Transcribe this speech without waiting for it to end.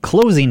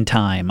closing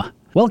time.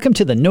 Welcome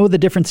to the Know the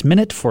Difference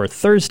Minute for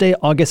Thursday,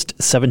 August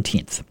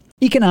 17th.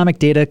 Economic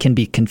data can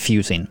be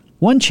confusing.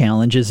 One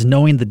challenge is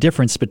knowing the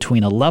difference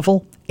between a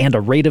level and a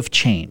rate of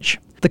change.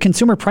 The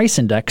Consumer Price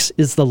Index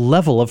is the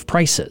level of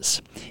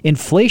prices.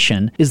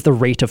 Inflation is the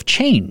rate of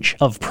change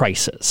of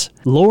prices.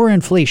 Lower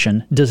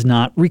inflation does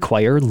not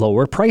require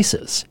lower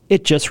prices.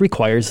 It just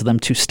requires them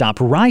to stop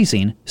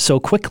rising so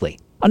quickly.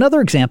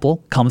 Another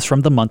example comes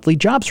from the monthly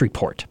jobs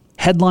report.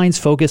 Headlines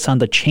focus on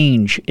the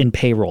change in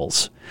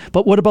payrolls.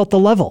 But what about the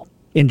level?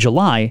 In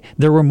July,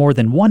 there were more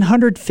than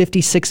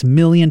 156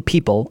 million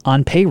people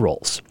on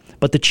payrolls,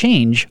 but the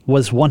change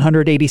was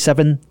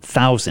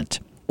 187,000.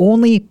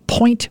 Only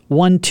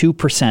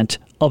 0.12%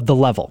 of the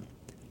level.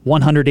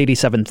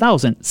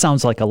 187,000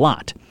 sounds like a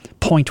lot.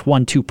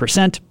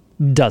 0.12%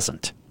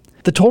 doesn't.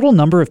 The total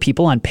number of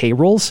people on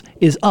payrolls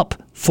is up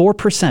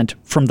 4%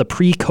 from the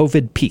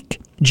pre-COVID peak.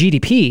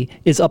 GDP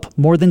is up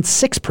more than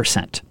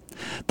 6%.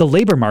 The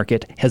labor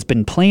market has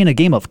been playing a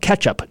game of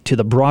catch-up to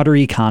the broader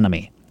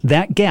economy.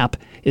 That gap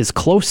is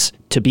close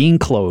to being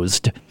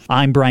closed.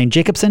 I'm Brian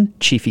Jacobson,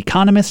 Chief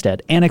Economist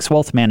at Annex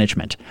Wealth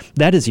Management.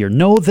 That is your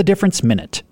Know the Difference Minute.